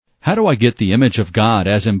How do I get the image of God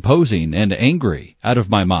as imposing and angry out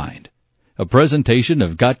of my mind? A presentation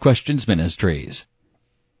of Got Questions Ministries.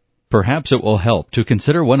 Perhaps it will help to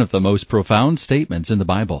consider one of the most profound statements in the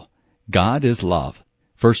Bible. God is love.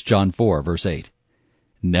 1 John 4, verse 8.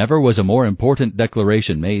 Never was a more important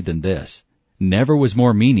declaration made than this. Never was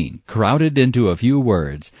more meaning crowded into a few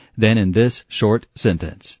words than in this short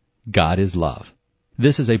sentence. God is love.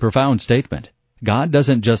 This is a profound statement. God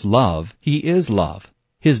doesn't just love, He is love.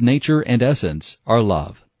 His nature and essence are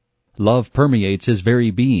love. Love permeates His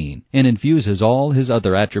very being and infuses all His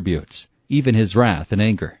other attributes, even His wrath and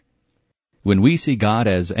anger. When we see God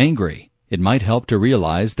as angry, it might help to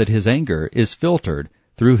realize that His anger is filtered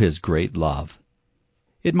through His great love.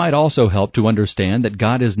 It might also help to understand that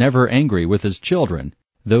God is never angry with His children,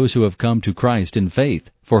 those who have come to Christ in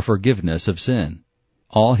faith for forgiveness of sin.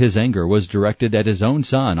 All His anger was directed at His own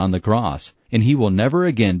Son on the cross, and He will never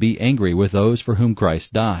again be angry with those for whom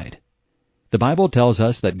Christ died. The Bible tells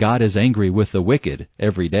us that God is angry with the wicked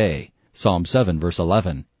every day, Psalm 7, verse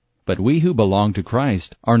 11. But we who belong to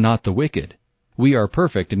Christ are not the wicked. We are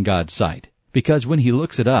perfect in God's sight, because when He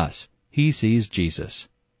looks at us, He sees Jesus.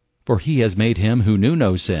 For He has made Him who knew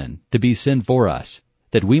no sin to be sin for us,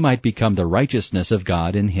 that we might become the righteousness of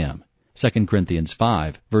God in Him, 2 Corinthians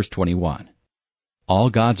 5, verse 21. All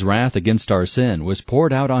God's wrath against our sin was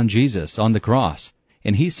poured out on Jesus on the cross,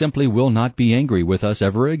 and He simply will not be angry with us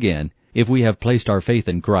ever again if we have placed our faith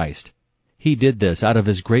in Christ. He did this out of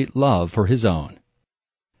His great love for His own.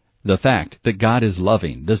 The fact that God is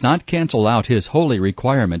loving does not cancel out His holy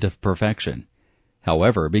requirement of perfection.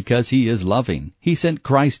 However, because He is loving, He sent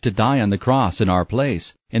Christ to die on the cross in our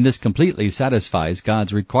place, and this completely satisfies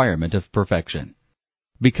God's requirement of perfection.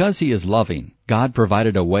 Because He is loving, God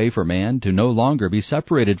provided a way for man to no longer be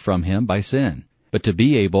separated from Him by sin, but to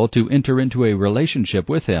be able to enter into a relationship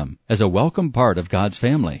with Him as a welcome part of God's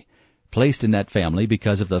family, placed in that family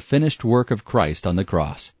because of the finished work of Christ on the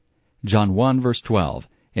cross. John 1, verse 12,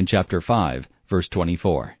 and chapter 5, verse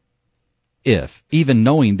 24. If, even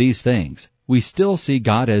knowing these things, we still see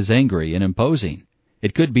God as angry and imposing,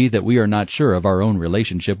 it could be that we are not sure of our own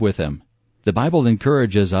relationship with Him. The Bible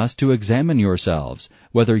encourages us to examine yourselves,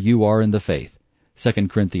 whether you are in the faith. 2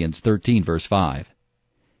 Corinthians 13, verse 5.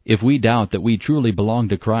 If we doubt that we truly belong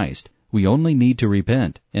to Christ, we only need to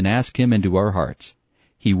repent and ask Him into our hearts.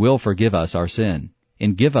 He will forgive us our sin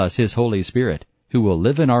and give us His Holy Spirit, who will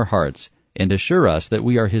live in our hearts and assure us that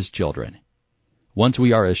we are His children. Once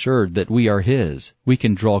we are assured that we are His, we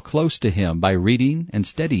can draw close to Him by reading and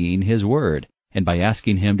studying His Word and by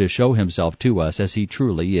asking Him to show Himself to us as He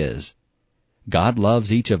truly is. God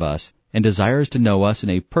loves each of us and desires to know us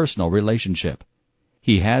in a personal relationship.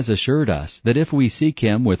 He has assured us that if we seek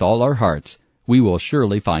Him with all our hearts, we will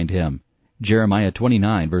surely find Him. Jeremiah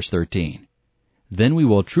 29, verse 13. Then we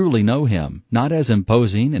will truly know Him, not as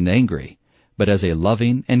imposing and angry, but as a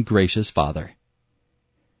loving and gracious Father.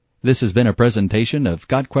 This has been a presentation of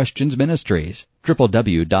Got Questions Ministries,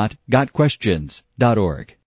 www.gotquestions.org.